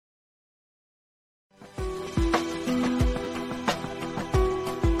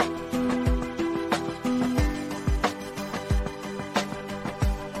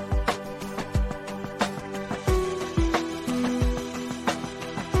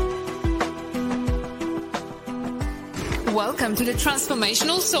Welcome to the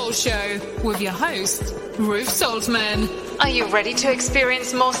Transformational Soul Show with your host, Ruth Saltman. Are you ready to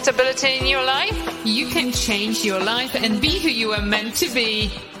experience more stability in your life? You can change your life and be who you are meant to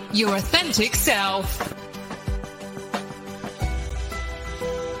be, your authentic self.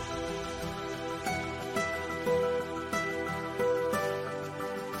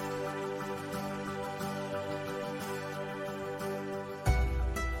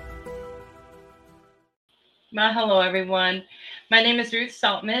 Well, hello, everyone. My name is Ruth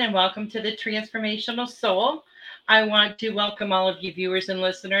Saltman, and welcome to the Transformational Soul. I want to welcome all of you viewers and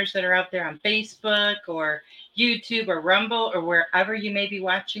listeners that are out there on Facebook or YouTube or Rumble or wherever you may be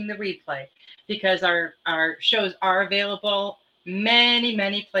watching the replay, because our shows are available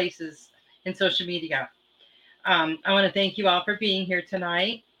many places in social media. I want to thank you all for being here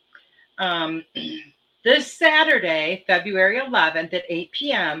tonight. This Saturday, February 11th at 8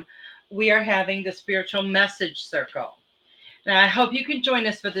 p.m., we are having the Spiritual Message Circle. Now, I hope you can join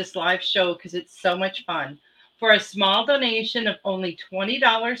us for this live show because it's so much fun. For a small donation of only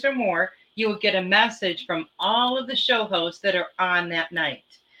 $20 or more, you will get a message from all of the show hosts that are on that night.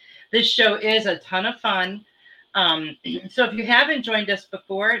 This show is a ton of fun. So if you haven't joined us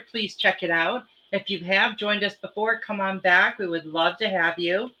before, please check it out. If you have joined us before, come on back. We would love to have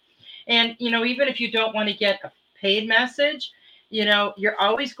you. And, even if you don't want to get a paid message, you're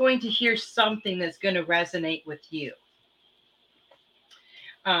always going to hear something that's going to resonate with you.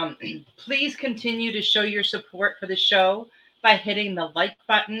 Please continue to show your support for the show by hitting the like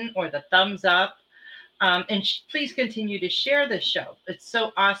button or the thumbs up. And please continue to share the show. It's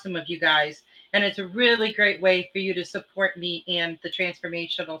so awesome of you guys. And it's a really great way for you to support me and the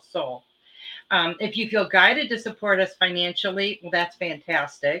Transformational Soul. If you feel guided to support us financially, well, that's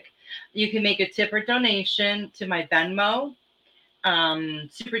fantastic. You can make a tip or donation to my Venmo,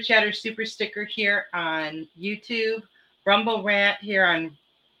 Super Chatter, Super Sticker here on YouTube, Rumble Rant here on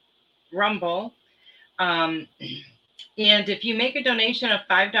Rumble. And if you make a donation of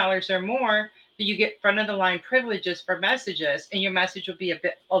 $5 or more, you get front of the line privileges for messages, and your message will be a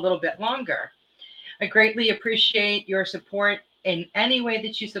little bit longer. I greatly appreciate your support in any way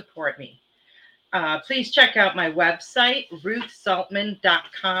that you support me. Please check out my website,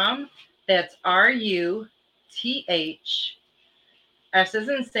 ruthsaltman.com. That's RUTH. S as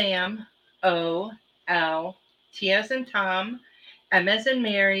in Sam, O, L, T as in Tom, M as in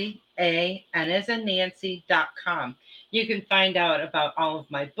Mary, A, N as in Nancy.com. You can find out about all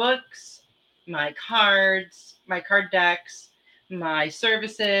of my books, my cards, my card decks, my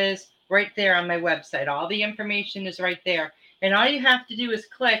services, right there on my website. All the information is right there. And all you have to do is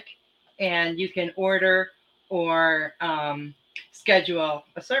click and you can order or schedule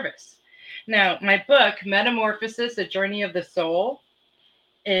a service. Now, my book, Metamorphosis, A Journey of the Soul,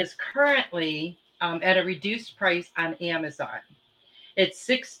 is currently at a reduced price on Amazon. It's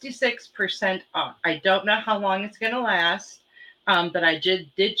 66% off. I don't know how long it's going to last, but I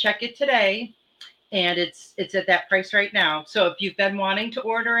did check it today, and it's at that price right now. So if you've been wanting to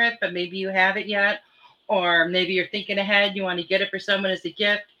order it, but maybe you haven't yet, or maybe you're thinking ahead, you want to get it for someone as a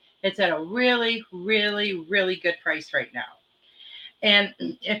gift, it's at a really good price right now. And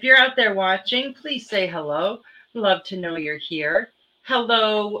if you're out there watching, please say hello. Love to know you're here.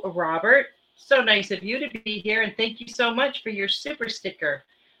 Hello, Robert. So nice of you to be here, and thank you so much for your super sticker.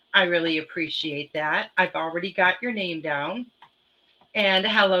 I really appreciate that. I've already got your name down. And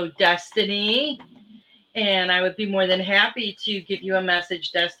hello, Destiny. And I would be more than happy to give you a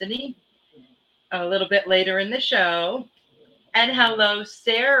message, Destiny, a little bit later in the show. And hello,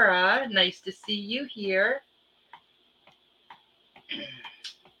 Sarah. Nice to see you here.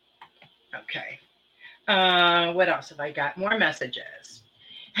 Okay. What else have I got? More messages.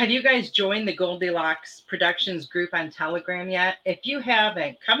 Have you guys joined the Goldilocks Productions group on Telegram yet? If you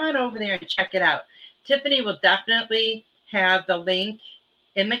haven't, come on over there and check it out. Tiffany will definitely have the link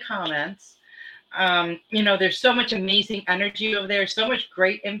in the comments. There's so much amazing energy over there, so much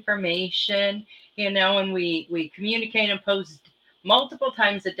great information, and we communicate and post multiple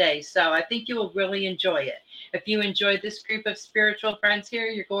times a day. So I think you will really enjoy it. If you enjoyed this group of spiritual friends here,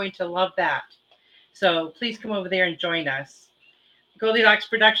 you're going to love that. So please come over there and join us. Goldilocks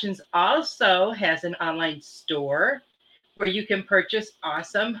Productions also has an online store where you can purchase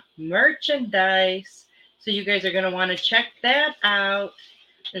awesome merchandise. So you guys are going to want to check that out.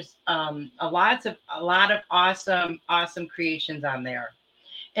 There's a lot of awesome creations on there.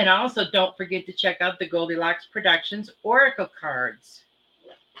 And also don't forget to check out the Goldilocks Productions Oracle cards.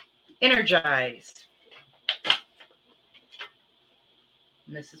 Energized.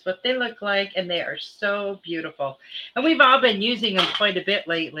 And this is what they look like, and they are so beautiful. And we've all been using them quite a bit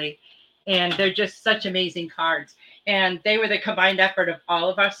lately, and they're just such amazing cards. And they were the combined effort of all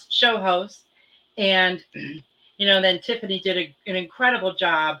of us show hosts. And, then Tiffany did an incredible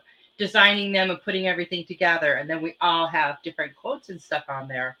job designing them and putting everything together. And then we all have different quotes and stuff on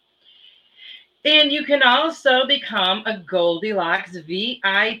there. And you can also become a Goldilocks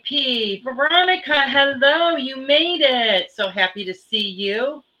VIP. Veronica, hello, you made it. So happy to see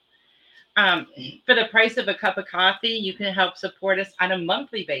you. For the price of a cup of coffee, you can help support us on a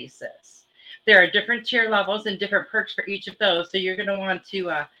monthly basis. There are different tier levels and different perks for each of those. So you're going to want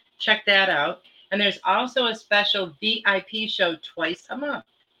to check that out. And there's also a special VIP show twice a month.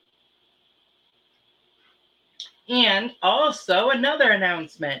 And also another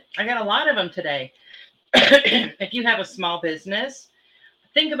announcement. I got a lot of them today. If you have a small business,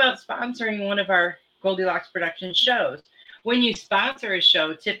 think about sponsoring one of our Goldilocks production shows. When you sponsor a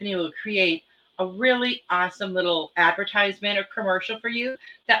show, Tiffany will create a really awesome little advertisement or commercial for you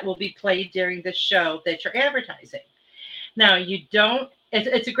that will be played during the show that you're advertising. Now,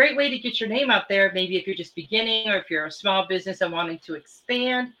 it's a great way to get your name out there, maybe if you're just beginning or if you're a small business and wanting to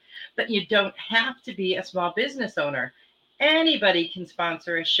expand, but you don't have to be a small business owner. Anybody can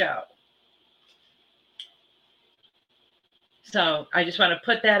sponsor a show. So I just want to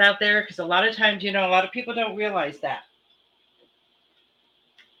put that out there because a lot of times, a lot of people don't realize that.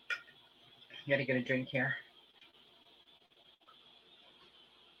 Got to get a drink here.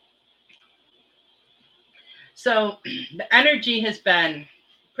 So the energy has been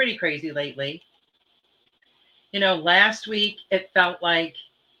pretty crazy lately. Last week it felt like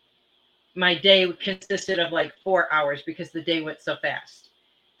my day consisted of like 4 hours because the day went so fast.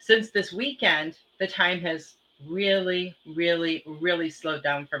 Since this weekend, the time has really, really, really slowed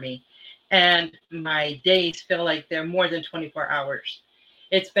down for me. And my days feel like they're more than 24 hours.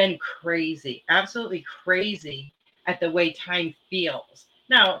 It's been crazy, absolutely crazy at the way time feels.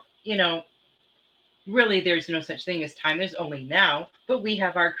 Now, really there's no such thing as time. There's only now, but we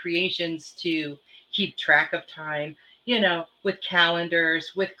have our creations to keep track of time, with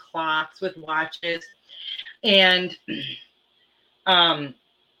calendars, with clocks, with watches. And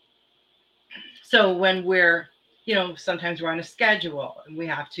so when we're, sometimes we're on a schedule and we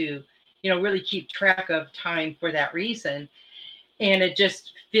have to, really keep track of time for that reason. And it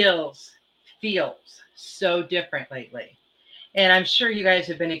just feels so different lately. And I'm sure you guys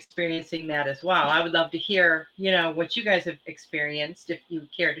have been experiencing that as well. I would love to hear, what you guys have experienced if you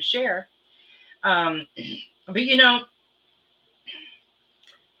care to share. But,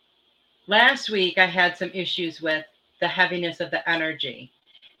 last week I had some issues with the heaviness of the energy.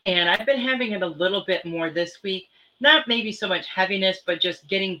 And I've been having it a little bit more this week. Not maybe so much heaviness, but just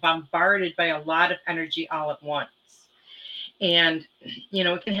getting bombarded by a lot of energy all at once. And,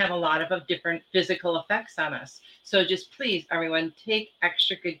 it can have a lot of different physical effects on us. So just please, everyone, take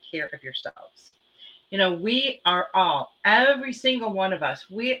extra good care of yourselves. We are all, every single one of us,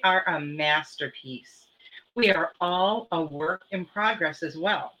 we are a masterpiece. We are all a work in progress as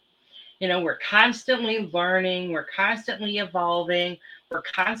well. We're constantly learning, we're constantly evolving, we're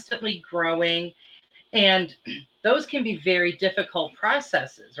constantly growing. And those can be very difficult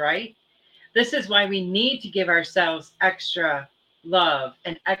processes, right? This is why we need to give ourselves extra love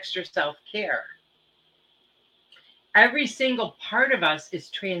and extra self-care. Every single part of us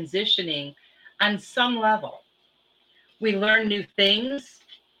is transitioning on some level. We learn new things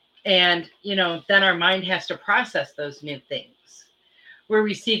and, then our mind has to process those new things. We're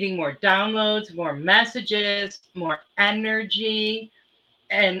receiving more downloads, more messages, more energy,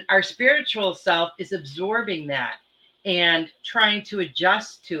 and our spiritual self is absorbing that and trying to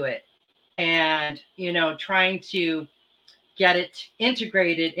adjust to it. And, trying to get it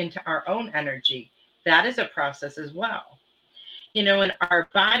integrated into our own energy. That is a process as well. And our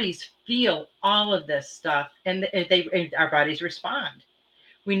bodies feel all of this stuff and our bodies respond.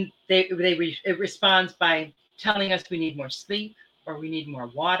 It responds by telling us we need more sleep or we need more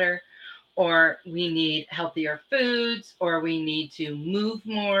water or we need healthier foods or we need to move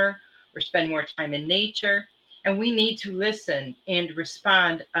more or spend more time in nature. And we need to listen and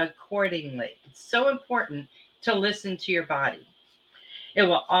respond accordingly. It's so important to listen to your body. It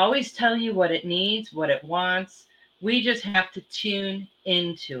will always tell you what it needs, what it wants. We just have to tune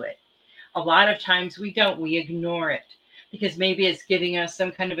into it. A lot of times we don't. We ignore it because maybe it's giving us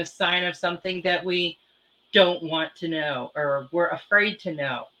some kind of a sign of something that we don't want to know or we're afraid to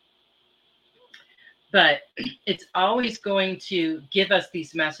know. But it's always going to give us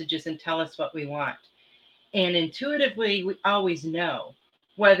these messages and tell us what we want. And intuitively, we always know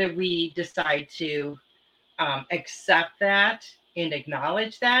whether we decide to accept that and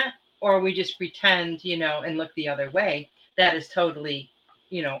acknowledge that, or we just pretend, and look the other way. That is totally,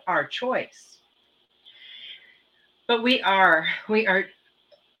 our choice. But we are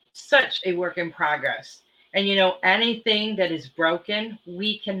such a work in progress. And anything that is broken,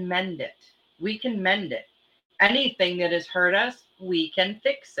 we can mend it. We can mend it. Anything that has hurt us, we can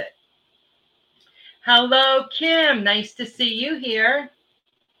fix it. Hello, Kim. Nice to see you here.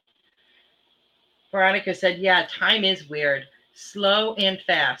 Veronica said, yeah, time is weird, slow and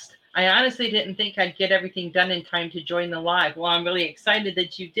fast. I honestly didn't think I'd get everything done in time to join the live. Well, I'm really excited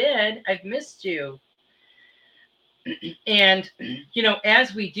that you did. I've missed you. And,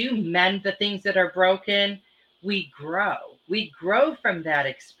 as we do mend the things that are broken, we grow. We grow from that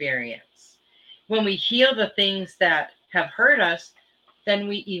experience. When we heal the things that have hurt us, then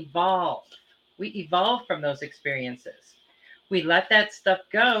we evolve. We evolve from those experiences. We let that stuff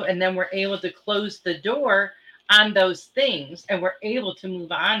go, and then we're able to close the door on those things, and we're able to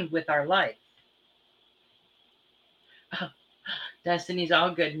move on with our life. Destiny's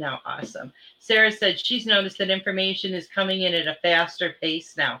all good now. Awesome. Sarah said she's noticed that information is coming in at a faster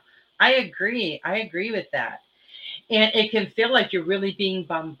pace now. I agree. I agree with that. And it can feel like you're really being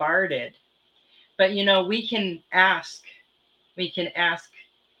bombarded. But, we can ask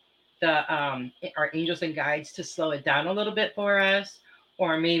our angels and guides to slow it down a little bit for us,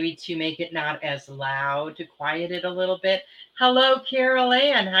 or maybe to make it not as loud, to quiet it a little bit. Hello, Carol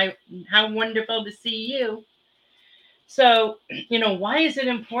Ann. How wonderful to see you. So, why is it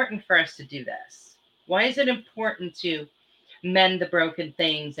important for us to do this? Why is it important to mend the broken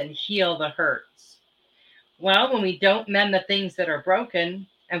things and heal the hurts? Well, when we don't mend the things that are broken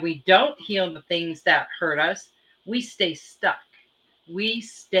and we don't heal the things that hurt us, we stay stuck. We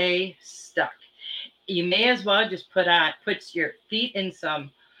stay stuck. You may as well just put your feet in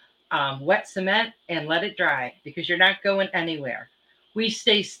some wet cement and let it dry, because you're not going anywhere. We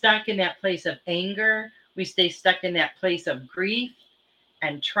stay stuck in that place of anger. We stay stuck in that place of grief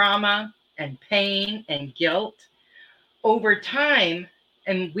and trauma and pain and guilt. Over time,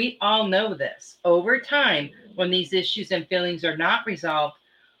 and we all know this, over time, when these issues and feelings are not resolved,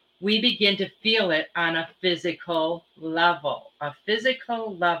 we begin to feel it on a physical level. A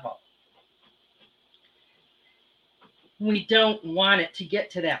physical level. We don't want it to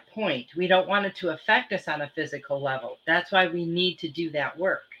get to that point. We don't want it to affect us on a physical level. That's why we need to do that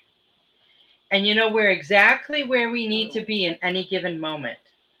work. And we're exactly where we need to be in any given moment.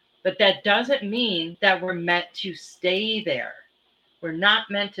 But that doesn't mean that we're meant to stay there. We're not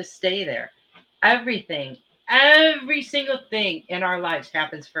meant to stay there. Every single thing in our lives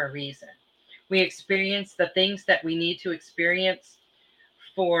happens for a reason. We experience the things that we need to experience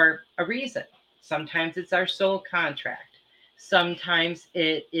for a reason. Sometimes it's our soul contract. Sometimes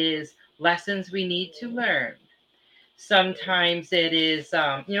it is lessons we need to learn. Sometimes it is,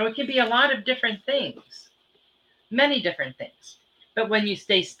 it can be a lot of different things, many different things. But when you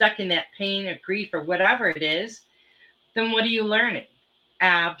stay stuck in that pain or grief or whatever it is, then what are you learning?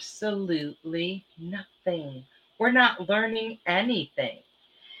 Absolutely nothing. We're not learning anything.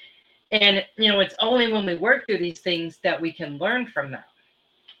 And, it's only when we work through these things that we can learn from them.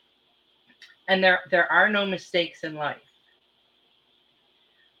 And there are no mistakes in life.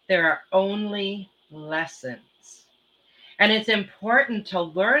 There are only lessons. And it's important to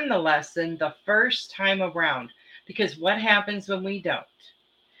learn the lesson the first time around, because what happens when we don't?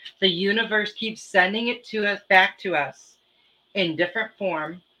 The universe keeps sending it to us, back to us in different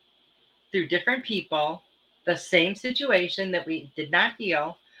form, through different people, the same situation that we did not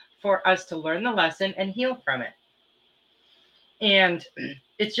heal, for us to learn the lesson and heal from it. And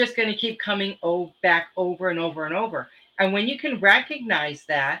it's just going to keep coming back over and over and over. And when you can recognize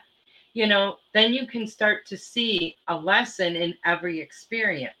that, then you can start to see a lesson in every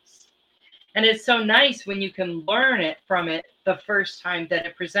experience. And it's so nice when you can learn it from it the first time that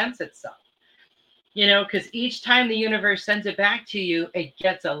it presents itself. Because each time the universe sends it back to you, it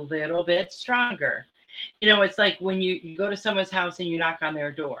gets a little bit stronger. It's like when you go to someone's house and you knock on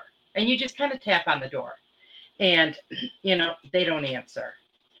their door and you just kind of tap on the door and, they don't answer.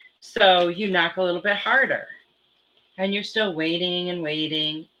 So you knock a little bit harder and you're still waiting and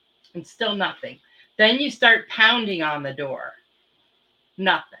waiting and still nothing. Then you start pounding on the door.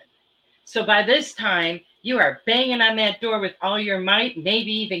 Nothing. So by this time, you are banging on that door with all your might,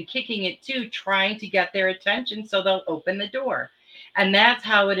 maybe even kicking it too, trying to get their attention so they'll open the door. And that's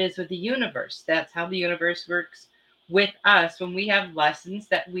how it is with the universe. That's how the universe works with us when we have lessons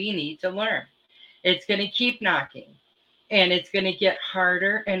that we need to learn. It's going to keep knocking, and it's going to get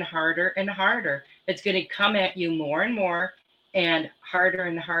harder and harder and harder. It's going to come at you more and more and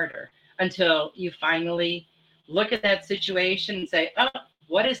harder until you finally look at that situation and say, oh,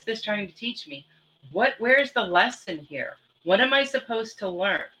 what is this trying to teach me? Where's the lesson here? What am I supposed to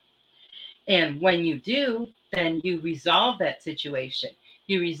learn? And when you do, then you resolve that situation.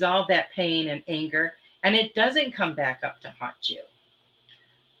 You resolve that pain and anger, and it doesn't come back up to haunt you.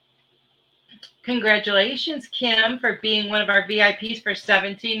 Congratulations, Kim, for being one of our VIPs for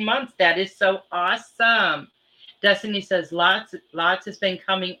 17 months. That is so awesome. Destiny says lots has been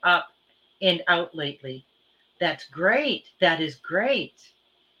coming up and out lately. That's great. That is great.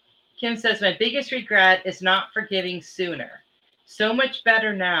 Kim says, my biggest regret is not forgiving sooner. So much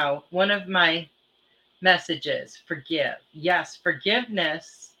better now. One of my messages, forgive. Yes,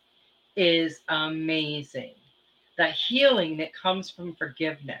 forgiveness is amazing. The healing that comes from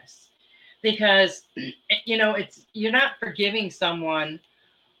forgiveness. Because, it's you're not forgiving someone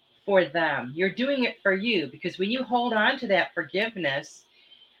for them. You're doing it for you. Because when you hold on to that forgiveness,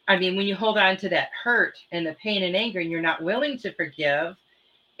 when you hold on to that hurt and the pain and anger and you're not willing to forgive,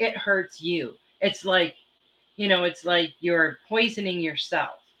 it hurts you. It's like you're poisoning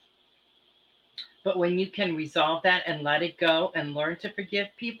yourself. But when you can resolve that and let it go and learn to forgive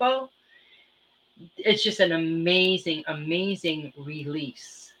people, it's just an amazing, amazing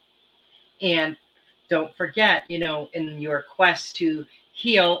release. And don't forget, in your quest to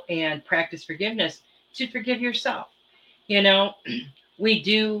heal and practice forgiveness, to forgive yourself. We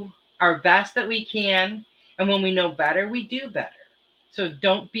do our best that we can. And when we know better, we do better. So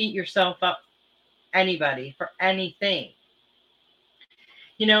don't beat yourself up, anybody, for anything.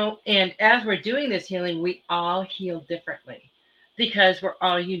 And as we're doing this healing, we all heal differently because we're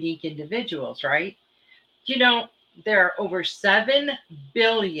all unique individuals, right? There are over 7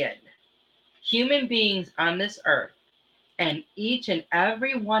 billion human beings on this earth, and each and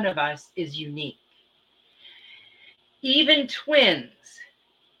every one of us is unique. Even twins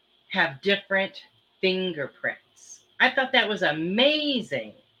have different fingerprints. I thought that was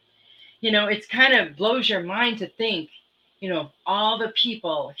amazing. It's kind of blows your mind to think, all the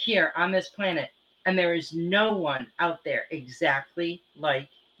people here on this planet, and there is no one out there exactly like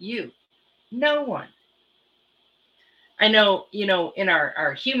you. No one. I know, in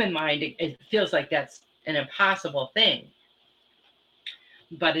our human mind, it feels like that's an impossible thing,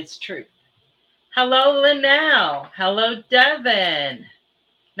 but it's true. Hello, Linnell. Hello, Devin.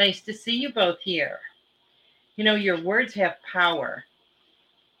 Nice to see you both here. Your words have power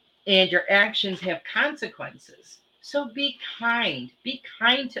and your actions have consequences. So be kind. Be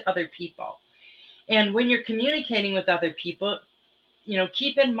kind to other people. And when you're communicating with other people,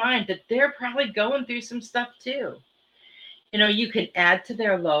 keep in mind that they're probably going through some stuff too. You can add to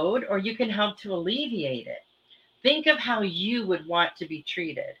their load or you can help to alleviate it. Think of how you would want to be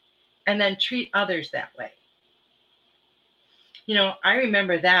treated and then treat others that way. I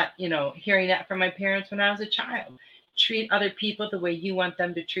remember that, hearing that from my parents when I was a child. Treat other people the way you want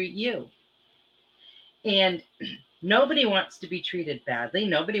them to treat you. And nobody wants to be treated badly.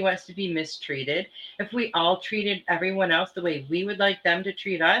 Nobody wants to be mistreated. If we all treated everyone else the way we would like them to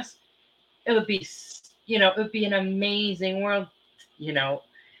treat us, it would be, an amazing world,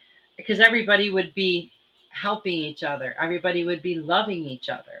 because everybody would be helping each other. Everybody would be loving each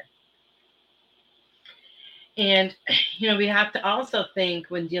other. And, we have to also think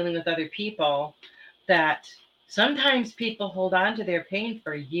when dealing with other people that sometimes people hold on to their pain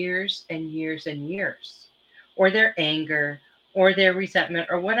for years and years and years, or their anger, or their resentment,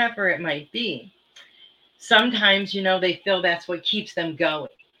 or whatever it might be. Sometimes, they feel that's what keeps them going,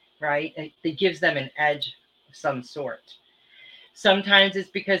 right? It gives them an edge of some sort. Sometimes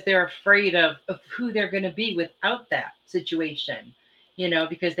it's because they're afraid of who they're going to be without that situation,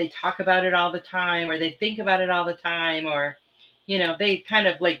 because they talk about it all the time, or they think about it all the time, or, they kind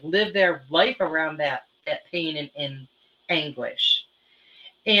of like live their life around that pain and anguish.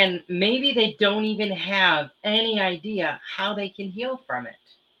 And maybe they don't even have any idea how they can heal from it.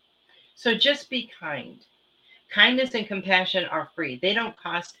 So just be kind. Kindness and compassion are free. They don't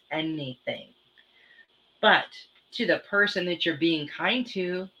cost anything. But to the person that you're being kind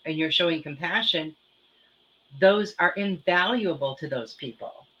to and you're showing compassion, those are invaluable to those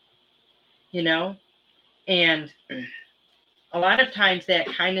people, and a lot of times that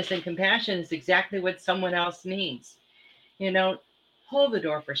kindness and compassion is exactly what someone else needs. Hold the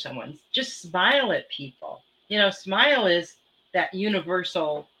door for someone. Just smile at people. Smile is that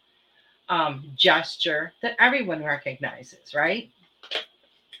universal gesture that everyone recognizes, right?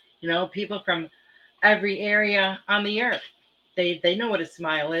 People from every area on the earth, they know what a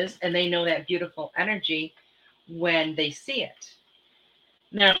smile is, and they know that beautiful energy when they see it.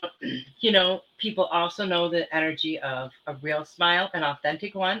 Now, people also know the energy of a real smile, an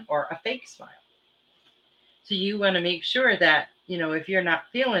authentic one, or a fake smile. So you want to make sure that, if you're not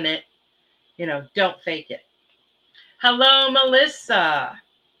feeling it, don't fake it. Hello, Melissa.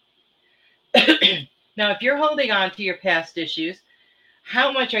 Now, if you're holding on to your past issues,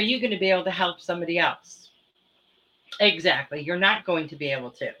 how much are you going to be able to help somebody else? Exactly. You're not going to be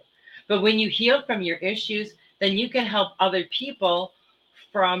able to. But when you heal from your issues, then you can help other people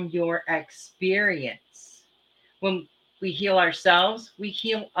from your experience. When we heal ourselves, we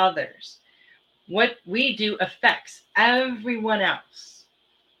heal others. What we do affects everyone else.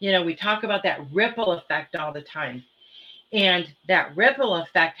 We talk about that ripple effect all the time. And that ripple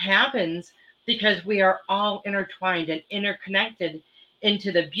effect happens because we are all intertwined and interconnected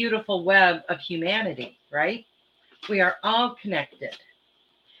into the beautiful web of humanity, right? We are all connected.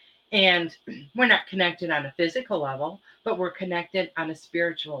 And we're not connected on a physical level, but we're connected on a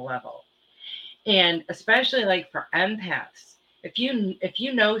spiritual level. And especially like for empaths, if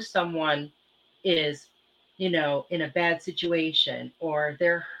you know someone is, in a bad situation, or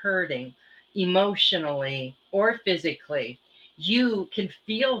they're hurting emotionally or physically, you can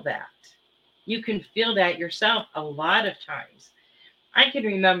feel that. You can feel that yourself a lot of times. I can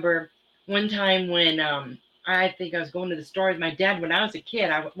remember one time when I think I was going to the store with my dad when I was a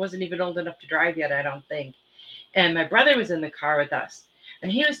kid. I wasn't even old enough to drive yet, I don't think. And my brother was in the car with us,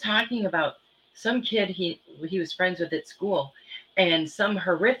 and he was talking about some kid he was friends with at school, and some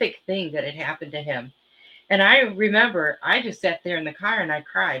horrific thing that had happened to him. And I remember I just sat there in the car and I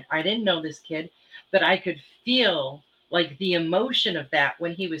cried. I didn't know this kid, but I could feel like the emotion of that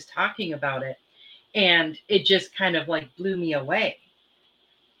when he was talking about it. And it just kind of like blew me away.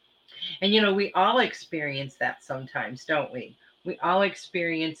 And, we all experience that sometimes, don't we? We all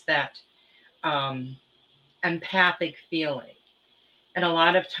experience that um, empathic feeling. And a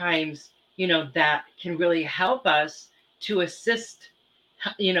lot of times, that can really help us to assist,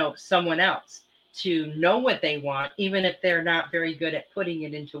 someone else to know what they want, even if they're not very good at putting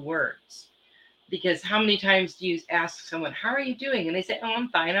it into words. Because how many times do you ask someone, how are you doing? And they say, oh, I'm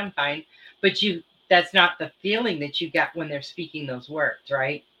fine, I'm fine. But that's not the feeling that you get when they're speaking those words,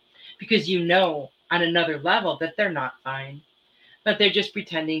 right? Because on another level that they're not fine, but they're just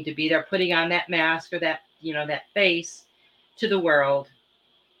pretending to be. They're putting on that mask or that, that face to the world.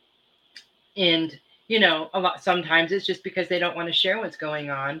 And, sometimes it's just because they don't want to share what's going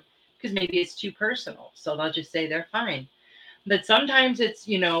on, because maybe it's too personal. So they'll just say they're fine. But sometimes it's,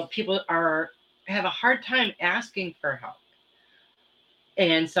 people have a hard time asking for help.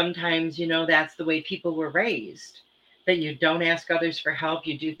 And sometimes, that's the way people were raised, that you don't ask others for help,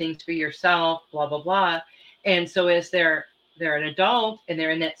 you do things for yourself, blah, blah, blah. And so as they're an adult and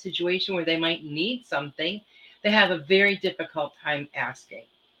they're in that situation where they might need something, they have a very difficult time asking.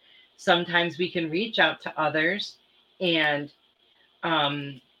 Sometimes we can reach out to others, and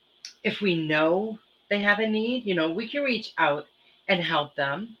if we know they have a need, we can reach out and help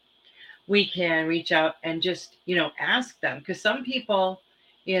them. We can reach out and just, ask them, because some people,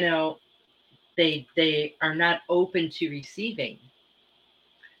 they are not open to receiving.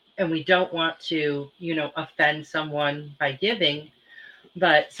 And we don't want to, offend someone by giving,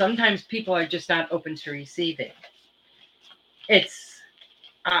 but sometimes people are just not open to receiving. It's,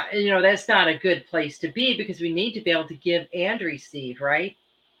 that's not a good place to be, because we need to be able to give and receive, right?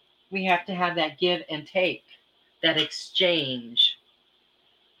 We have to have that give and take, that exchange.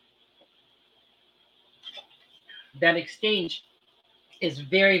 That exchange is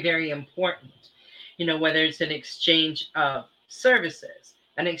very, very important. Whether it's an exchange of services,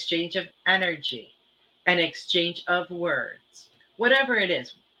 an exchange of energy, an exchange of words, whatever it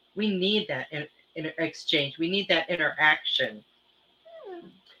is, we need that in exchange. We need that interaction.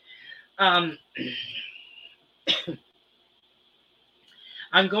 I'm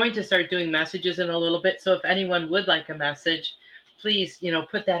going to start doing messages in a little bit. So if anyone would like a message, please,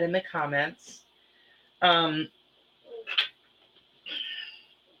 put that in the comments.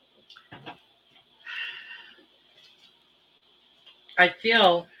 I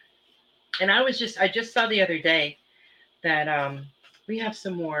feel, and I just saw the other day that we have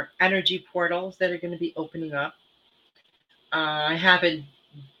some more energy portals that are going to be opening up. I haven't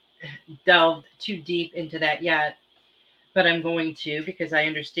delved too deep into that yet, but I'm going to, because I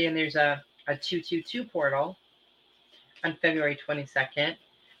understand there's a 222 portal on February 22nd.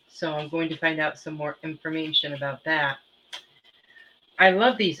 So I'm going to find out some more information about that. I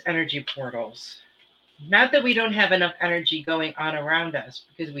love these energy portals. Not that we don't have enough energy going on around us,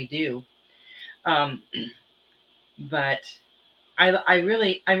 because we do. But I'm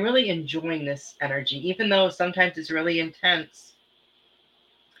really enjoying this energy, even though sometimes it's really intense.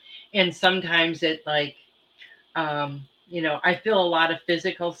 And sometimes it I feel a lot of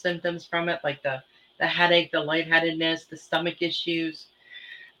physical symptoms from it, like the headache, the lightheadedness, the stomach issues.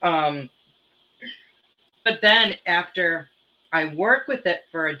 But then after I work with it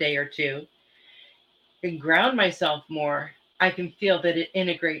for a day or two, and ground myself more, I can feel that it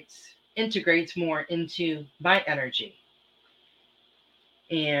integrates more into my energy.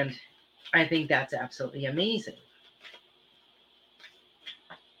 And I think that's absolutely amazing.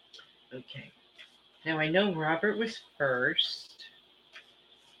 Okay. Now I know Robert was first.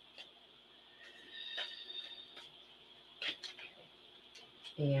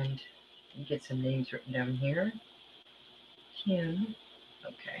 And get some names written down here. Kim.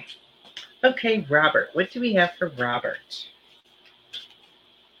 Okay. Okay, Robert. What do we have for Robert?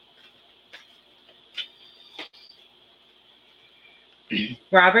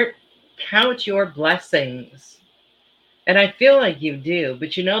 Robert, count your blessings. And I feel like you do,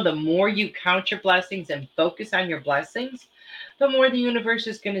 but the more you count your blessings and focus on your blessings, the more the universe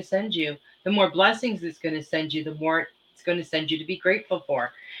is going to send you. The more blessings it's going to send you, the more it's going to send you to be grateful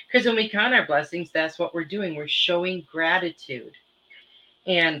for. Because when we count our blessings, that's what we're doing. We're showing gratitude.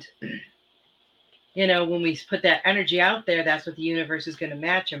 And, when we put that energy out there, that's what the universe is going to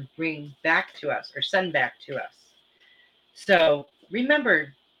match and bring back to us or send back to us. So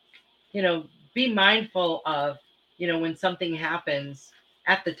remember, be mindful of, when something happens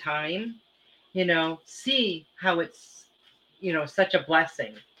at the time, see how it's, such a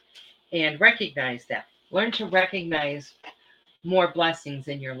blessing and recognize that. Learn to recognize more blessings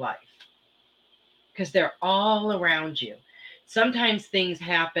in your life because they're all around you. Sometimes things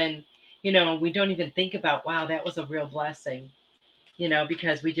happen, we don't even think about, wow, that was a real blessing,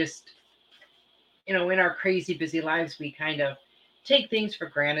 because we just, in our crazy busy lives, we kind of take things for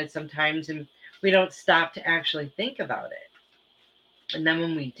granted sometimes and we don't stop to actually think about it. And then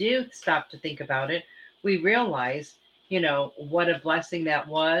when we do stop to think about it, we realize, what a blessing that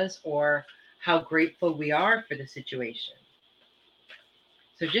was or how grateful we are for the situation.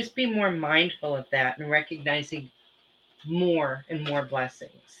 So just be more mindful of that and recognizing more and more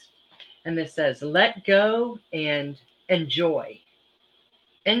blessings. And this says, let go and enjoy.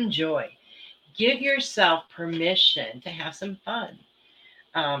 Enjoy. Give yourself permission to have some fun.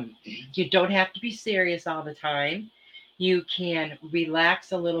 You don't have to be serious all the time. You can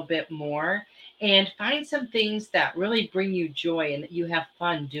relax a little bit more and find some things that really bring you joy and that you have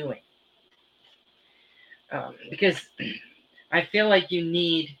fun doing. Because I feel like you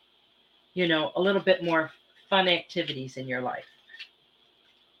need, a little bit more fun activities in your life.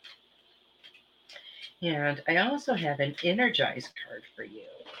 And I also have an Energize card for you.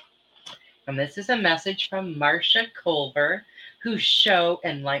 And this is a message from Marcia Culver, whose show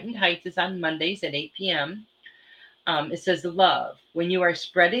Enlightened Heights is on Mondays at 8 p.m. It says, love. When you are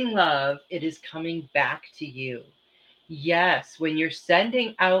spreading love, it is coming back to you. Yes, when you're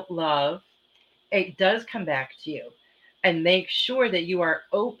sending out love, it does come back to you. And make sure that you are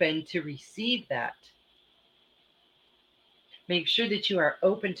open to receive that. Make sure that you are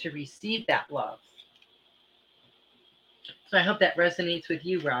open to receive that love. So I hope that resonates with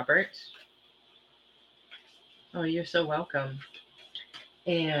you, Robert. Oh, you're so welcome.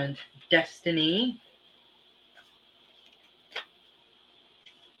 And Destiny.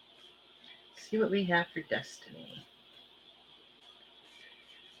 Let's see what we have for Destiny.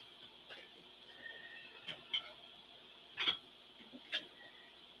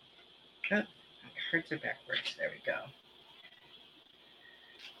 Oh, cards are backwards. There we go.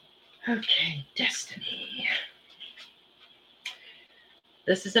 Okay, Destiny.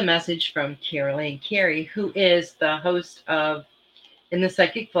 This is a message from Caroline Carey, who is the host of In the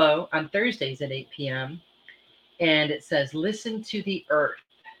Psychic Flow on Thursdays at 8 p.m. And it says, listen to the earth.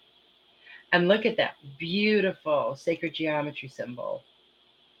 And look at that beautiful sacred geometry symbol.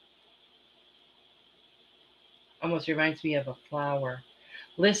 Almost reminds me of a flower.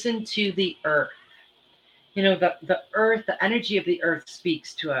 Listen to the earth. The earth, the energy of the earth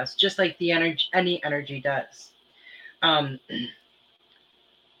speaks to us, just like the energy, any energy does.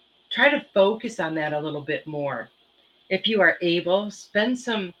 Try to focus on that a little bit more. If you are able, spend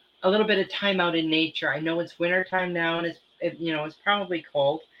a little bit of time out in nature. I know it's winter time now and it's probably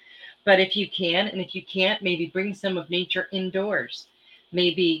cold, but if you can, and if you can't, maybe bring some of nature indoors.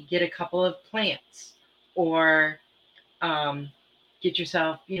 Maybe get a couple of plants or get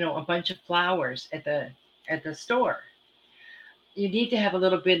yourself, a bunch of flowers at the store. You need to have a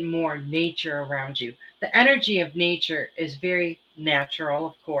little bit more nature around you. The energy of nature is very natural,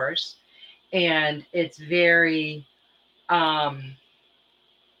 of course, and it's very, what am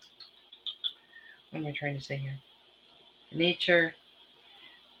I trying to say here? Nature,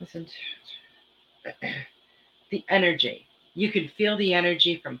 listen to the energy. You can feel the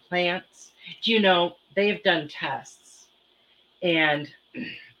energy from plants. Do you know, they have done tests and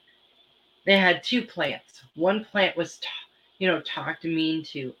they had two plants. One plant was talked mean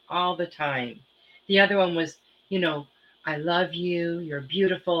to all the time. The other one was, I love you, you're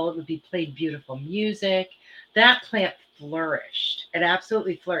beautiful. It would be played beautiful music. That plant flourished. It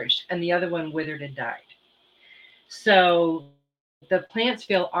absolutely flourished. And the other one withered and died. So the plants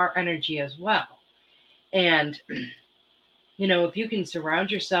feel our energy as well. And, if you can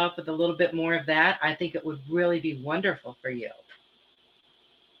surround yourself with a little bit more of that, I think it would really be wonderful for you.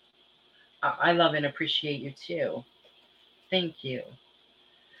 I love and appreciate you too. Thank you.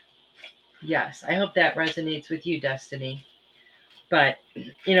 Yes, I hope that resonates with you, Destiny. But,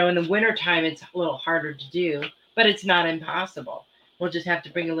 in the wintertime, it's a little harder to do, but it's not impossible. We'll just have to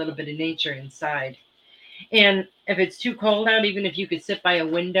bring a little bit of nature inside. And if it's too cold out, even if you could sit by a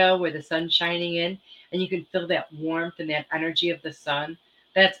window where the sun's shining in and you can feel that warmth and that energy of the sun,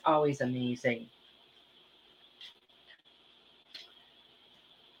 that's always amazing.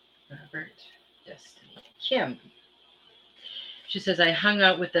 Robert, Destiny, Kim. She says, I hung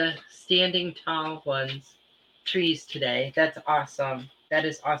out with the standing tall ones, trees today. That's awesome. That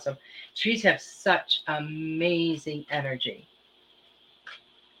is awesome. Trees have such amazing energy.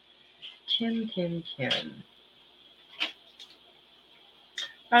 Kim.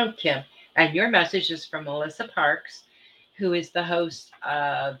 Oh, Kim. And your message is from Melissa Parks, who is the host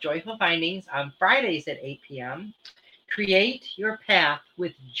of Joyful Findings on Fridays at 8 p.m. Create your path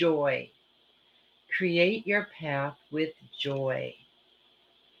with joy. Create your path with joy.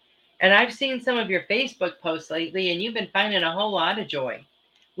 And I've seen some of your Facebook posts lately, and you've been finding a whole lot of joy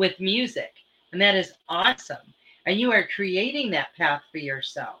with music. And that is awesome. And you are creating that path for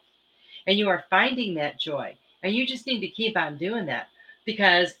yourself. And you are finding that joy. And you just need to keep on doing that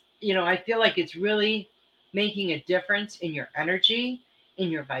because, I feel like it's really making a difference in your energy, in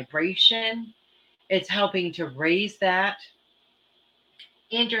your vibration. It's helping to raise that.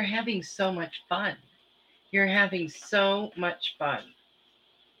 And you're having so much fun. You're having so much fun.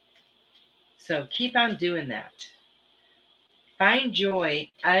 So keep on doing that. Find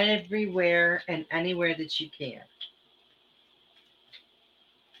joy everywhere and anywhere that you can.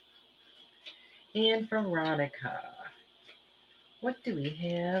 And Veronica. What do we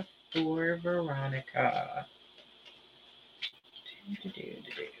have for Veronica?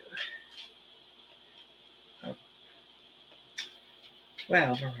 Oh.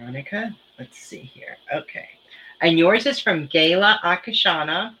 Well, Veronica, let's see here. Okay. And yours is from Gala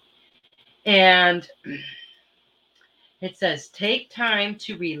Akashana. And it says, take time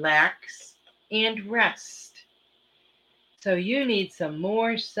to relax and rest. So you need some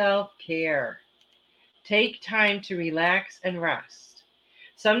more self-care. Take time to relax and rest.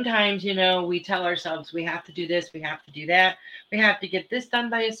 Sometimes, we tell ourselves we have to do this, we have to do that. We have to get this done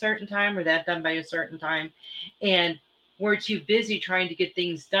by a certain time or that done by a certain time. And we're too busy trying to get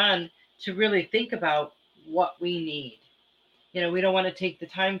things done to really think about what we need. We don't want to take the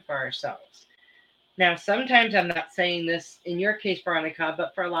time for ourselves. Now, sometimes I'm not saying this in your case, Veronica,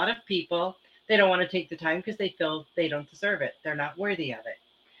 but for a lot of people, they don't want to take the time because they feel they don't deserve it. They're not worthy of it.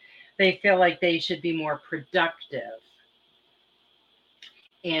 They feel like they should be more productive.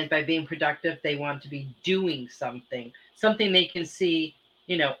 And by being productive, they want to be doing something they can see,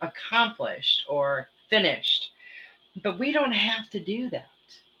 accomplished or finished. But we don't have to do that.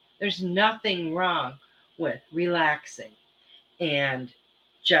 There's nothing wrong with relaxing and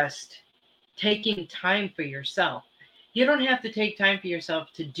just taking time for yourself. You don't have to take time for yourself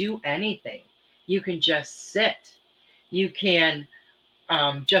to do anything. You can just sit. You can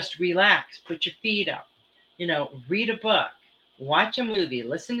just relax, put your feet up, read a book, watch a movie,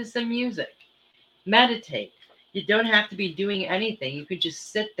 listen to some music, meditate. You don't have to be doing anything. You could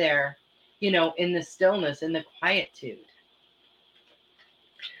just sit there, in the stillness, in the quietude.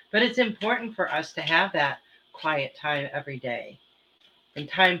 But it's important for us to have that quiet time every day and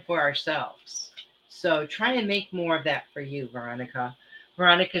time for ourselves. So try and make more of that for you, Veronica.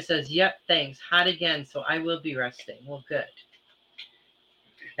 Veronica says, yep, thanks. Hot again, so I will be resting. Well, good.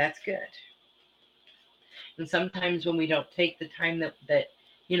 That's good. And sometimes when we don't take the time that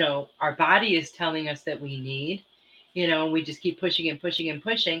our body is telling us that we need, we just keep pushing and pushing and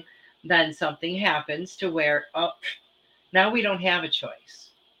pushing, then something happens to where, now we don't have a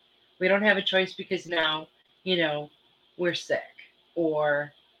choice. We don't have a choice because now, we're sick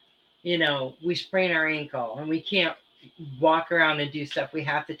or, we sprain our ankle and we can't walk around and do stuff. We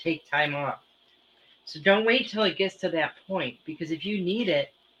have to take time off. So don't wait till it gets to that point, because if you need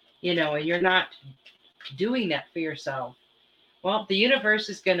it, and you're not doing that for yourself, well, the universe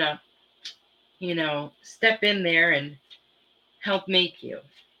is going to, step in there and help make you.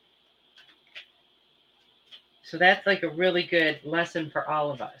 So that's like a really good lesson for all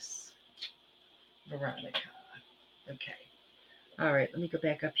of us. Veronica. Okay. All right, let me go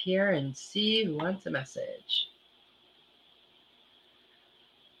back up here and see who wants a message.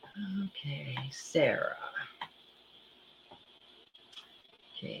 Okay, Sarah.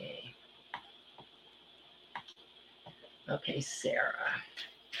 Okay. Okay, Sarah.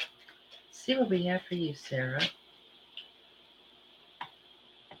 See what we have for you, Sarah.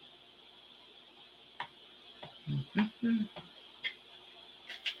 Mm-hmm.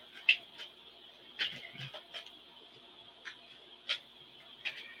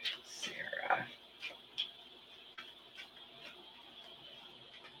 Sarah.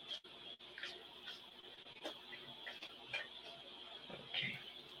 Okay.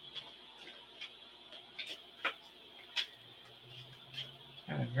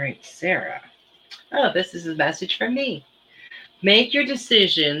 All right, Sarah. Oh, this is a message from me. Make your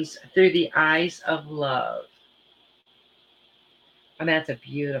decisions through the eyes of love. And that's a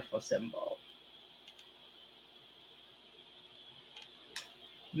beautiful symbol.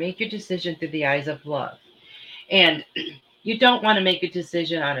 Make your decision through the eyes of love. And you don't want to make a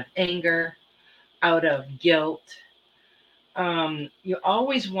decision out of anger, out of guilt. You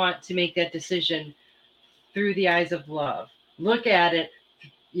always want to make that decision through the eyes of love. Look at it,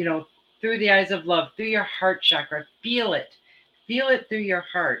 through the eyes of love, through your heart chakra. Feel it. Feel it through your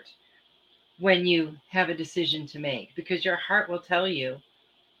heart when you have a decision to make, because your heart will tell you,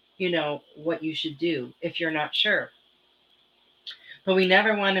 what you should do if you're not sure. But we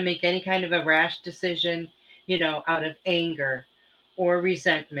never want to make any kind of a rash decision, out of anger or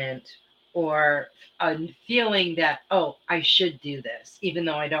resentment or a feeling that, oh, I should do this. Even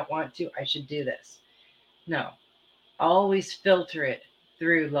though I don't want to, I should do this. No, always filter it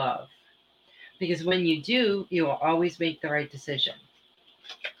through love. Because when you do, you will always make the right decision.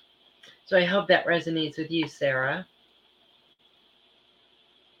 So I hope that resonates with you, Sarah.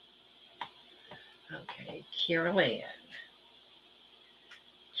 Okay, Carol Ann.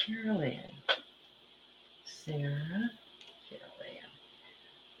 Carol Ann. Sarah. Carol Ann.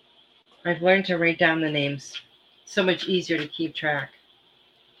 I've learned to write down the names. So much easier to keep track.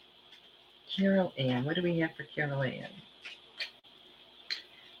 Carol Ann. What do we have for Carol Ann?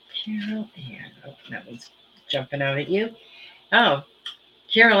 Carol Ann. Oh, that one's jumping out at you. Oh,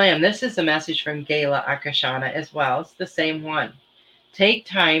 Carol Ann, this is a message from Gala Akashana as well. It's the same one. Take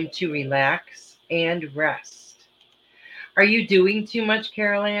time to relax and rest. Are you doing too much,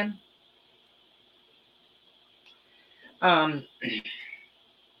 Carol Ann?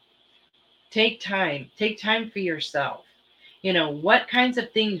 Take time. Take time for yourself. What kinds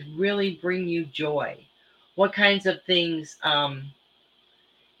of things really bring you joy? What kinds of things, are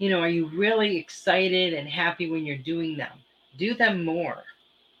you really excited and happy when you're doing them? Do them more.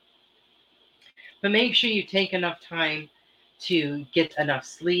 But make sure you take enough time to get enough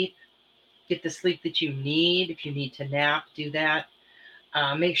sleep. Get the sleep that you need. If you need to nap, do that.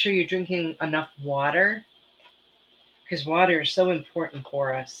 Make sure you're drinking enough water, because water is so important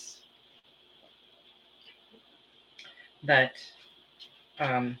for us. That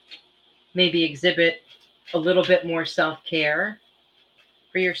maybe exhibit a little bit more self-care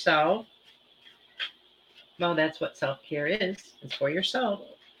for yourself. Well, that's what self-care is. It's for yourself.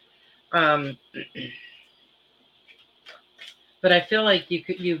 But I feel like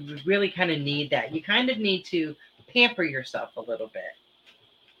you really kind of need that. You kind of need to pamper yourself a little bit,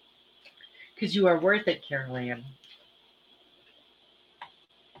 because you are worth it, Carol Ann.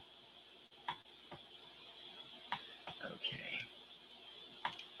 Okay.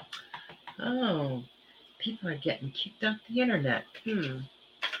 Oh, people are getting kicked off the internet.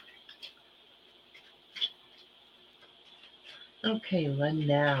 Okay,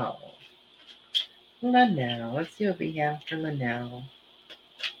 Linnell. Linnell. Let's see what we have for Linnell.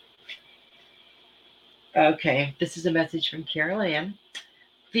 Okay, this is a message from Carol Ann.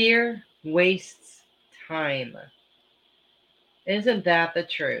 Fear wastes time. Isn't that the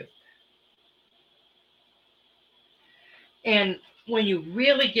truth? And when you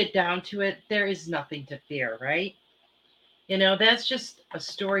really get down to it, there is nothing to fear, right? That's just a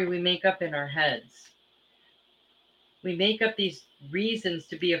story we make up in our heads. We make up these reasons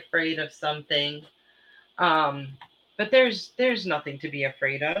to be afraid of something. But there's nothing to be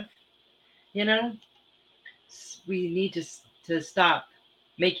afraid of. We need to stop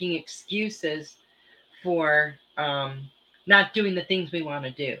making excuses for not doing the things we want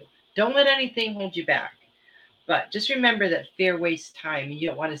to do. Don't let anything hold you back. But just remember that fear wastes time. You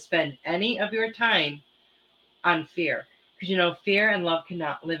don't want to spend any of your time on fear, because fear and love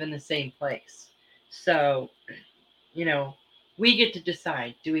cannot live in the same place. So, we get to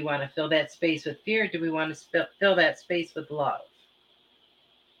decide, do we want to fill that space with fear? Do we want to fill that space with love?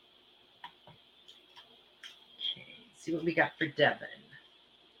 Okay, see what we got for Devin.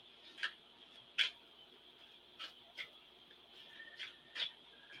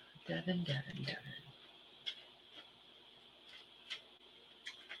 Devin.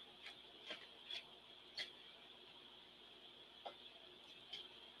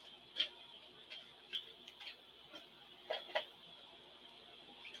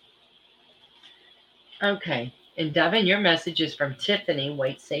 Okay. And Devin, your message is from Tiffany,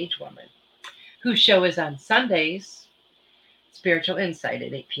 White Sage Woman, whose show is on Sundays, Spiritual Insight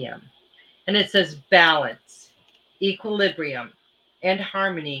at 8 p.m. And it says balance, equilibrium, and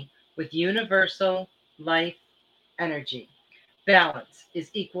harmony with universal life energy. Balance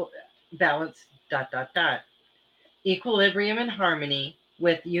is equal, balance, dot. Equilibrium and harmony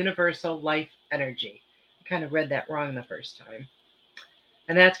with universal life energy. I kind of read that wrong the first time.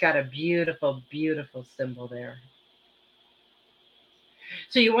 And that's got a beautiful, beautiful symbol there.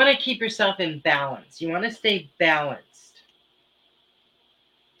 So you want to keep yourself in balance. You want to stay balanced.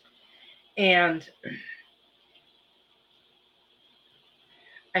 And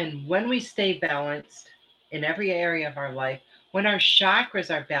when we stay balanced in every area of our life, when our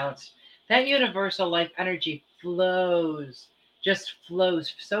chakras are balanced, that universal life energy flows, just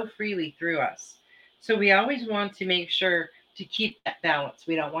flows so freely through us. So we always want to make sure to keep that balance.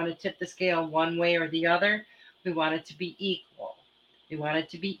 We don't want to tip the scale one way or the other. We want it to be equal. We want it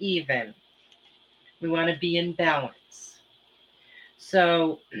to be even. We want to be in balance.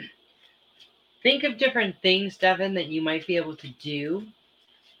 So think of different things, Devin, that you might be able to do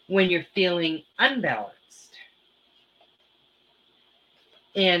when you're feeling unbalanced.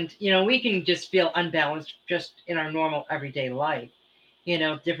 And, we can just feel unbalanced just in our normal everyday life.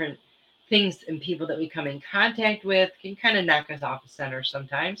 Different things and people that we come in contact with can kind of knock us off the center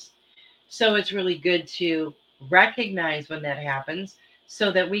sometimes. So it's really good to recognize when that happens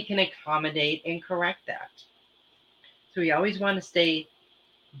so that we can accommodate and correct that. So we always want to stay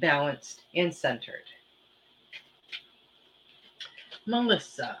balanced and centered.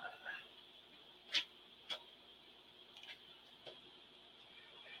 Melissa.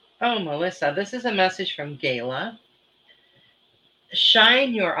 Oh, Melissa, this is a message from Gayla.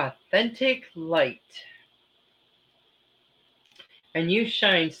 Shine your authentic light. And you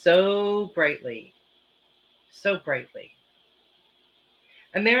shine so brightly. So brightly.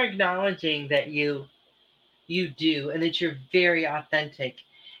 And they're acknowledging that you do and that you're very authentic.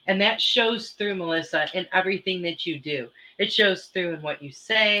 And that shows through, Melissa, in everything that you do. It shows through in what you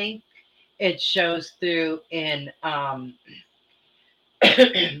say. It shows through in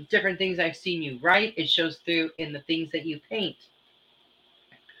different things I've seen you write. It shows through in the things that you paint.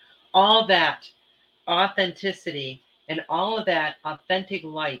 All that authenticity and all of that authentic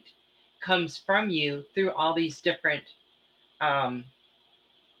light comes from you through all these different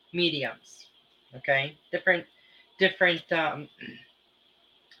mediums. Okay, different I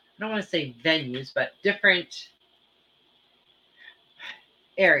don't want to say venues, but different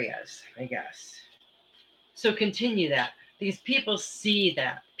areas, I guess. So continue that. These people see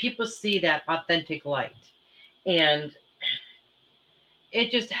that. People see that authentic light. And it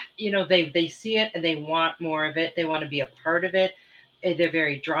just, they see it and they want more of it. They want to be a part of it. They're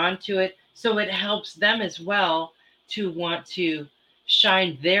very drawn to it. So it helps them as well to want to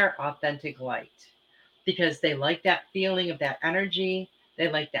shine their authentic light because they like that feeling of that energy.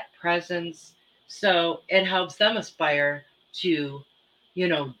 They like that presence. So it helps them aspire to,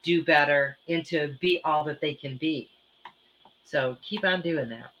 do better and to be all that they can be. So keep on doing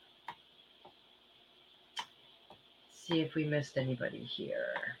that. See if we missed anybody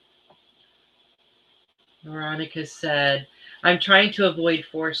here. Veronica said, I'm trying to avoid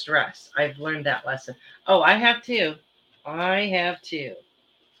forced rest. I've learned that lesson. Oh, I have too.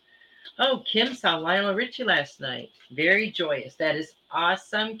 Oh, Kim saw Lionel Richie last night. Very joyous. That is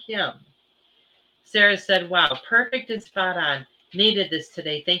awesome, Kim. Sarah said, wow, perfect and spot on. Needed this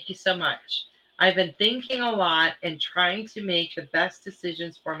today. Thank you so much. I've been thinking a lot and trying to make the best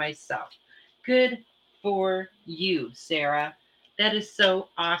decisions for myself. Good for you, Sarah. That is so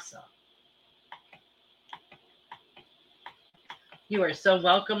awesome. You are so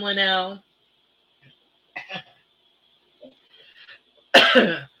welcome, Linnell.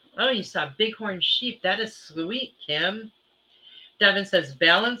 Oh, you saw bighorn sheep. That is sweet, Kim. Devin says,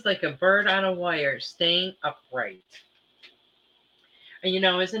 balance like a bird on a wire, staying upright. And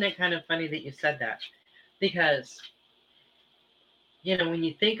isn't it kind of funny that you said that? Because, when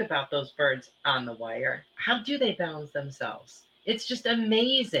you think about those birds on the wire, how do they balance themselves? It's just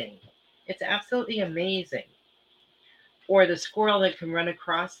amazing. It's absolutely amazing. Or the squirrel that can run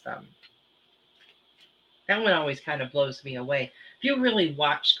across them. That one always kind of blows me away. If you really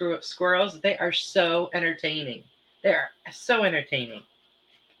watch squirrels, they are so entertaining. They're so entertaining.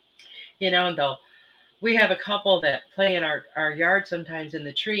 And we have a couple that play in our yard sometimes in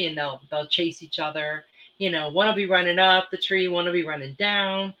the tree, and they'll chase each other. One will be running up the tree, one will be running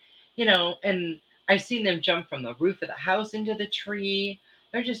down, and I've seen them jump from the roof of the house into the tree.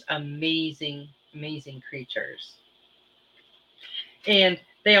 They're just amazing, amazing creatures. And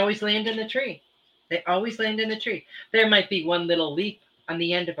they always land in the tree. They always land in the tree. There might be one little leaf on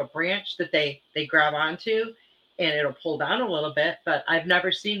the end of a branch that they grab onto, and it'll pull down a little bit, but I've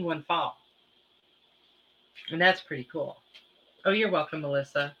never seen one fall. And that's pretty cool. Oh, you're welcome,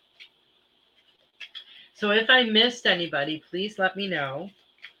 Melissa. So if I missed anybody, please let me know.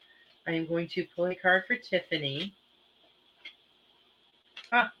 I am going to pull a card for Tiffany.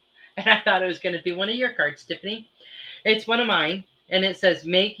 And I thought it was going to be one of your cards, Tiffany. It's one of mine. And it says,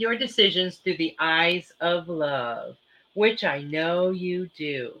 make your decisions through the eyes of love, which I know you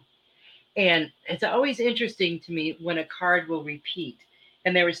do. And it's always interesting to me when a card will repeat.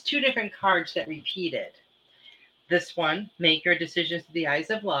 And there was 2 different cards that repeated. This one, make your decisions through the eyes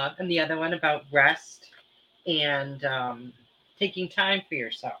of love, and the other one about rest and taking time for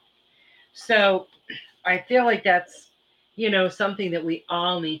yourself. So I feel like that's, something that we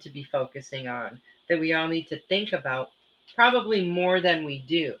all need to be focusing on, that we all need to think about, probably more than we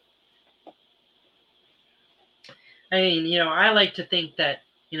do. I mean, I like to think that,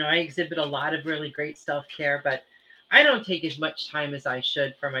 I exhibit a lot of really great self-care, but I don't take as much time as I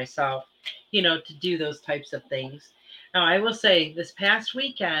should for myself, to do those types of things. Now, I will say this past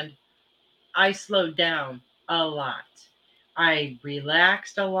weekend, I slowed down a lot. I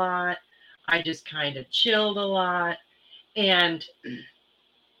relaxed a lot. I just kind of chilled a lot. And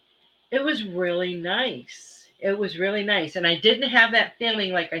it was really nice. It was really nice. And I didn't have that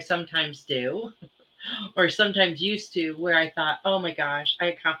feeling like I sometimes do or sometimes used to, where I thought, oh my gosh, I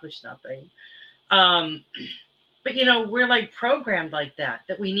accomplished nothing. But, we're like programmed like that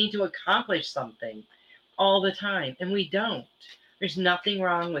we need to accomplish something all the time. And we don't. There's nothing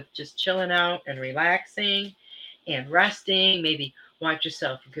wrong with just chilling out and relaxing and resting. Maybe watch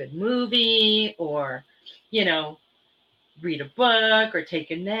yourself a good movie, or, read a book or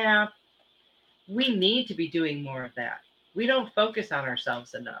take a nap. We need to be doing more of that. We don't focus on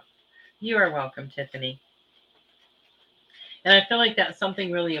ourselves enough. You are welcome, Tiffany. And I feel like that's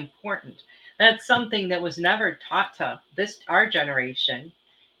something really important. That's something that was never taught to our generation.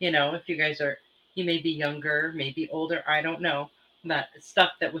 If you guys you may be younger, maybe older, I don't know. But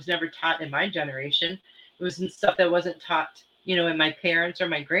stuff that was never taught in my generation. It was stuff that wasn't taught, in my parents' or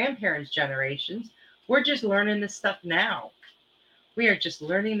my grandparents' generations. We're just learning this stuff now. We are just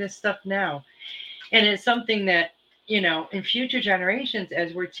learning this stuff now. And it's something that, in future generations,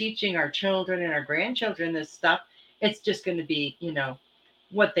 as we're teaching our children and our grandchildren this stuff, it's just going to be,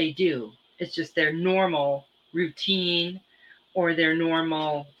 what they do. It's just their normal routine or their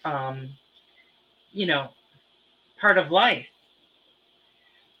normal, part of life.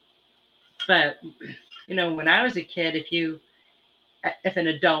 But, when I was a kid, if an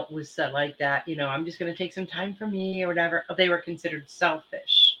adult was said like that, I'm just going to take some time for me or whatever, they were considered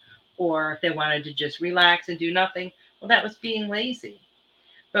selfish. Or if they wanted to just relax and do nothing, well, that was being lazy.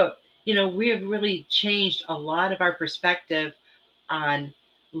 But, we have really changed a lot of our perspective on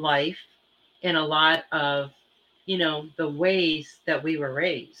life and a lot of, the ways that we were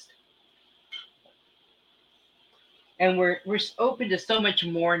raised. And we're open to so much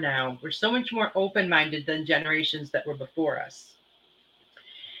more now. We're so much more open-minded than generations that were before us.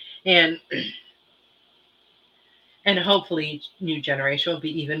 And hopefully each new generation will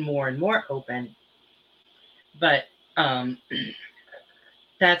be even more and more open. But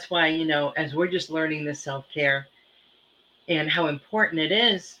that's why, as we're just learning this self-care and how important it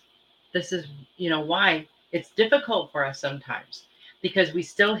is, this is, why it's difficult for us sometimes, because we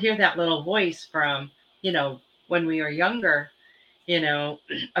still hear that little voice from, when we were younger,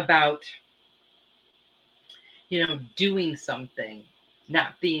 about, doing something,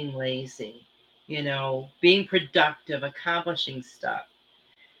 not being lazy, being productive, accomplishing stuff.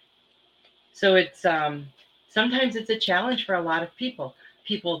 So it's sometimes it's a challenge for a lot of people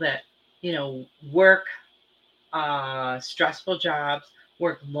that, work stressful jobs,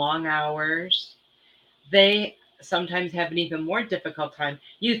 work long hours. They sometimes have an even more difficult time.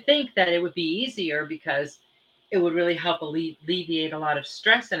 You think that it would be easier because it would really help alleviate a lot of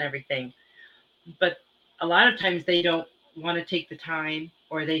stress and everything. But a lot of times they don't want to take the time,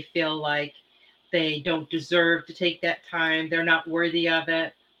 or they feel like they don't deserve to take that time. They're not worthy of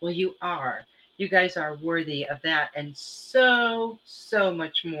it. Well, you are. You guys are worthy of that and so, so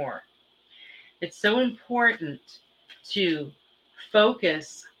much more. It's so important to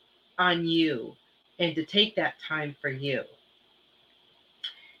focus on you and to take that time for you.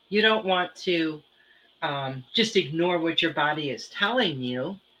 You don't want to just ignore what your body is telling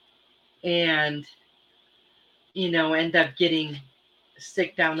you and, end up getting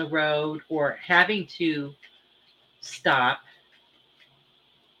sick down the road or having to stop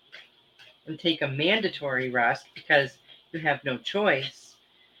and take a mandatory rest because you have no choice.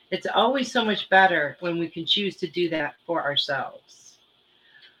 It's always so much better when we can choose to do that for ourselves.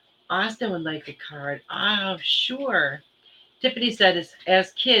 Austin would like a card. Oh, sure. Tiffany said,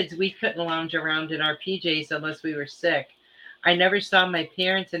 as kids, we couldn't lounge around in our PJs unless we were sick. I never saw my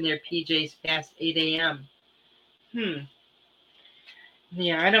parents in their PJs past 8 a.m.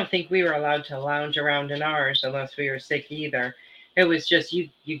 Yeah, I don't think we were allowed to lounge around in ours unless we were sick either. It was just you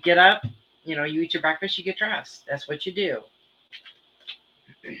get up, you eat your breakfast, you get dressed. That's what you do.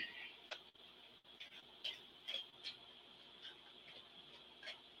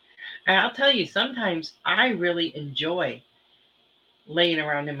 And I'll tell you, sometimes I really enjoy laying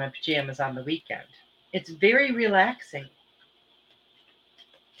around in my pajamas on the weekend. It's very relaxing.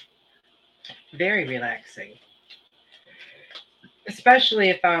 Very relaxing. Especially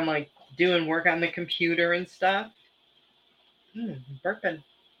if I'm like doing work on the computer and stuff. Burping.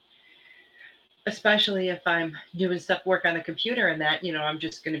 Especially if I'm doing work on the computer and that, I'm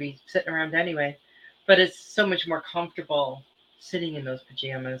just going to be sitting around anyway. But it's so much more comfortable sitting in those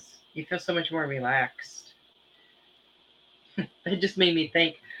pajamas. You feel so much more relaxed. It just made me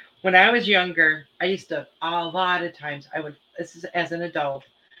think, when I was younger, I used to, a lot of times, this is as an adult,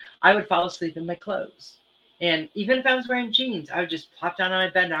 I would fall asleep in my clothes. And even if I was wearing jeans, I would just plop down on my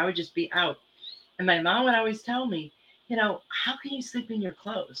bed and I would just be out. And my mom would always tell me, how can you sleep in your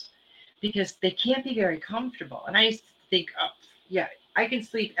clothes? Because they can't be very comfortable. And I used to think, oh, yeah, I can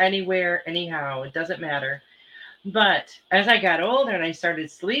sleep anywhere, anyhow. It doesn't matter. But as I got older and I started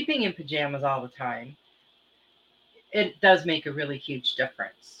sleeping in pajamas all the time, it does make a really huge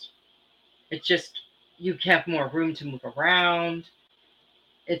difference. It's just, you have more room to move around.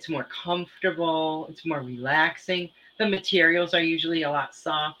 It's more comfortable. It's more relaxing. The materials are usually a lot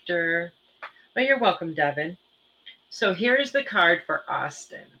softer. But you're welcome, Devin. So here's the card for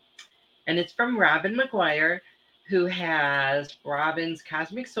Austin. And it's from Robin McGuire, who has Robin's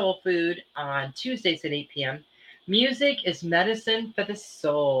Cosmic Soul Food on Tuesdays at 8 p.m. Music is medicine for the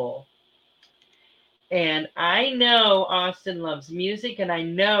soul. And I know Austin loves music, and I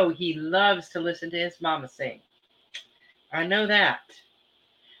know he loves to listen to his mama sing. I know that.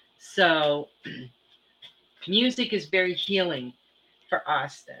 So music is very healing for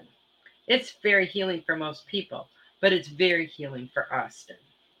Austin. It's very healing for most people, but it's very healing for Austin.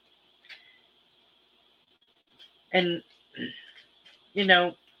 And,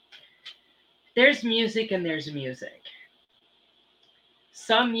 there's music and there's music.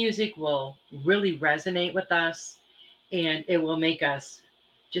 Some music will really resonate with us and it will make us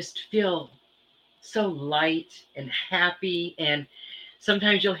just feel so light and happy. And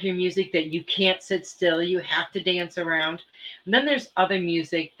sometimes you'll hear music that you can't sit still. You have to dance around. And then there's other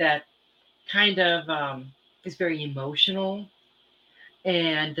music that kind of is very emotional.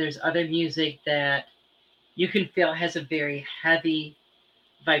 And there's other music that you can feel has a very heavy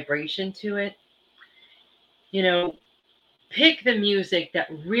vibration to it. Pick the music that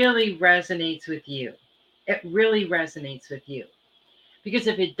really resonates with you. It really resonates with you. Because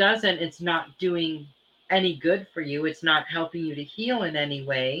if it doesn't, it's not doing any good for you. It's not helping you to heal in any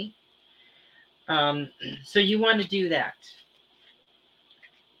way. So you want to do that.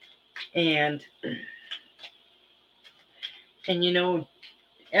 And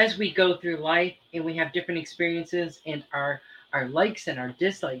as we go through life and we have different experiences and our likes and our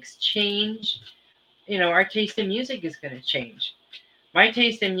dislikes change, our taste in music is going to change. My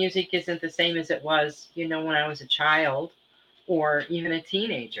taste in music isn't the same as it was, when I was a child or even a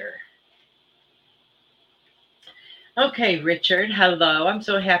teenager. Okay, Richard, hello. I'm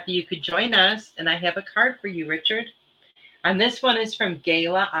so happy you could join us. And I have a card for you, Richard. And this one is from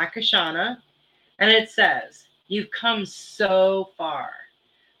Gala Akashana. And it says, you've come so far.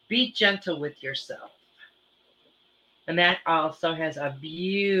 Be gentle with yourself. And that also has a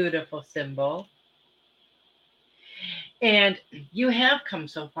beautiful symbol. And you have come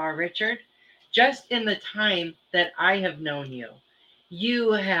so far, Richard. Just in the time that I have known you,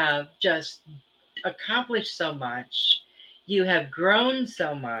 you have just accomplished so much. You have grown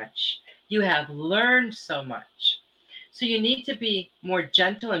so much. You have learned so much. So you need to be more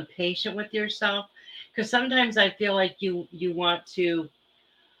gentle and patient with yourself, because sometimes I feel like you want to,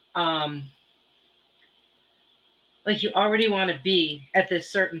 like you already want to be at this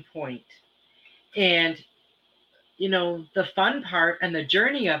certain point. And the fun part and the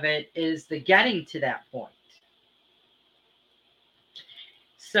journey of it is the getting to that point.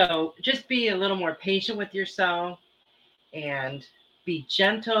 So just be a little more patient with yourself and be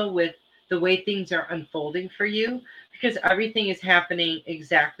gentle with the way things are unfolding for you, because everything is happening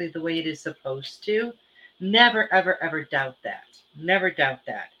exactly the way it is supposed to. Never, ever, ever doubt that. Never doubt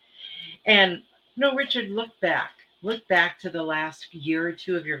that. And Richard, look back. Look back to the last year or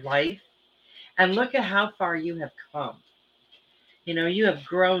two of your life and look at how far you have come. You have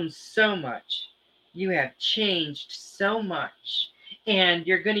grown so much. You have changed so much. And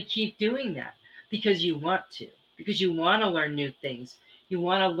you're going to keep doing that because you want to, because you want to learn new things. You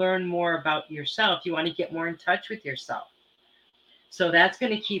want to learn more about yourself. You want to get more in touch with yourself. So that's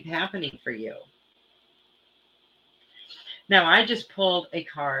going to keep happening for you. Now, I just pulled a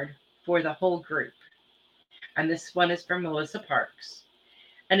card for the whole group. And this one is from Melissa Parks.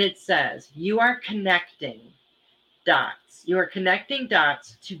 And it says, you are connecting dots. You are connecting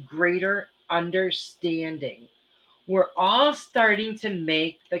dots to greater understanding. We're all starting to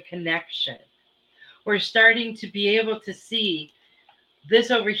make the connection. We're starting to be able to see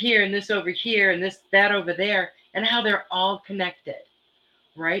this over here and this over here and that over there, and how they're all connected,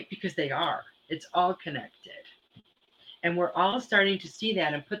 right? Because they are. It's all connected. And we're all starting to see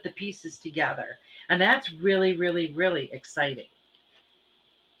that and put the pieces together. And that's really, really, really exciting.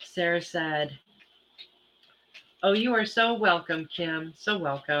 Sarah said, oh, you are so welcome, Kim. So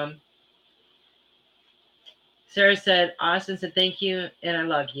welcome. Sarah said, Austin said, thank you, and I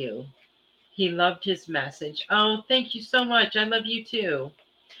love you. He loved his message. Oh, thank you so much. I love you too.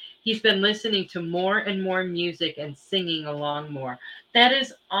 He's been listening to more and more music and singing along more. That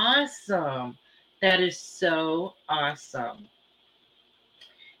is awesome. That is so awesome.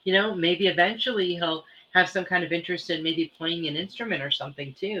 Maybe eventually he'll have some kind of interest in maybe playing an instrument or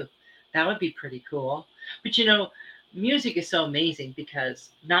something too. That would be pretty cool. But music is so amazing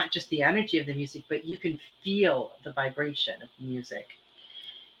because not just the energy of the music, but you can feel the vibration of the music.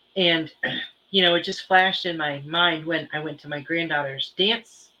 And, it just flashed in my mind when I went to my granddaughter's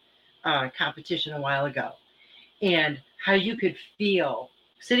dance competition a while ago, and how you could feel,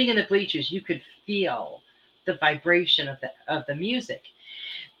 sitting in the bleachers, you could feel the vibration of the music.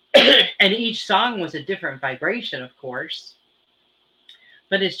 And each song was a different vibration, of course.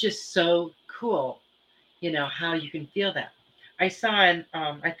 But it's just so cool, how you can feel that. I saw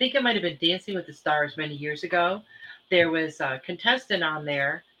I think it might have been Dancing with the Stars many years ago. There was a contestant on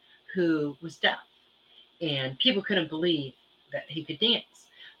there who was deaf, and people couldn't believe that he could dance.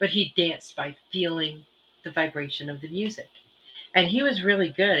 But he danced by feeling the vibration of the music. And he was really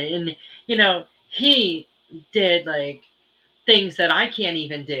good. And, he did like things that I can't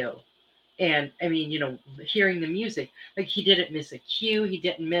even do. And I mean, hearing the music, like he didn't miss a cue. He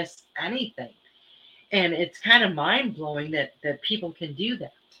didn't miss anything. And it's kind of mind blowing that people can do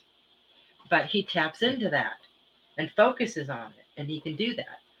that. But he taps into that and focuses on it, and he can do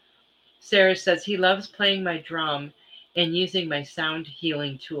that. Sarah says he loves playing my drum and using my sound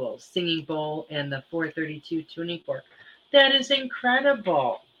healing tools, singing bowl and the 432 tuning fork. That is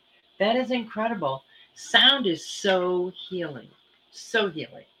incredible. That is incredible. Sound is so healing, so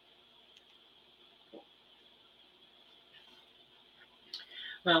healing.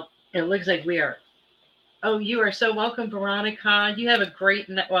 Well, it looks like we are. Oh, you are so welcome, Veronica. You have a great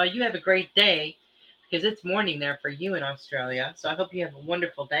day, because it's morning there for you in Australia. So I hope you have a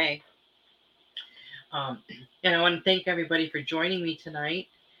wonderful day. And I want to thank everybody for joining me tonight.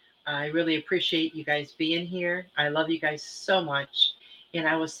 I really appreciate you guys being here. I love you guys so much. And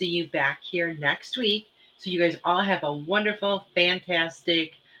I will see you back here next week. So you guys all have a wonderful,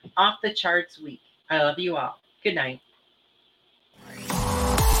 fantastic, off the charts week. I love you all. Good night.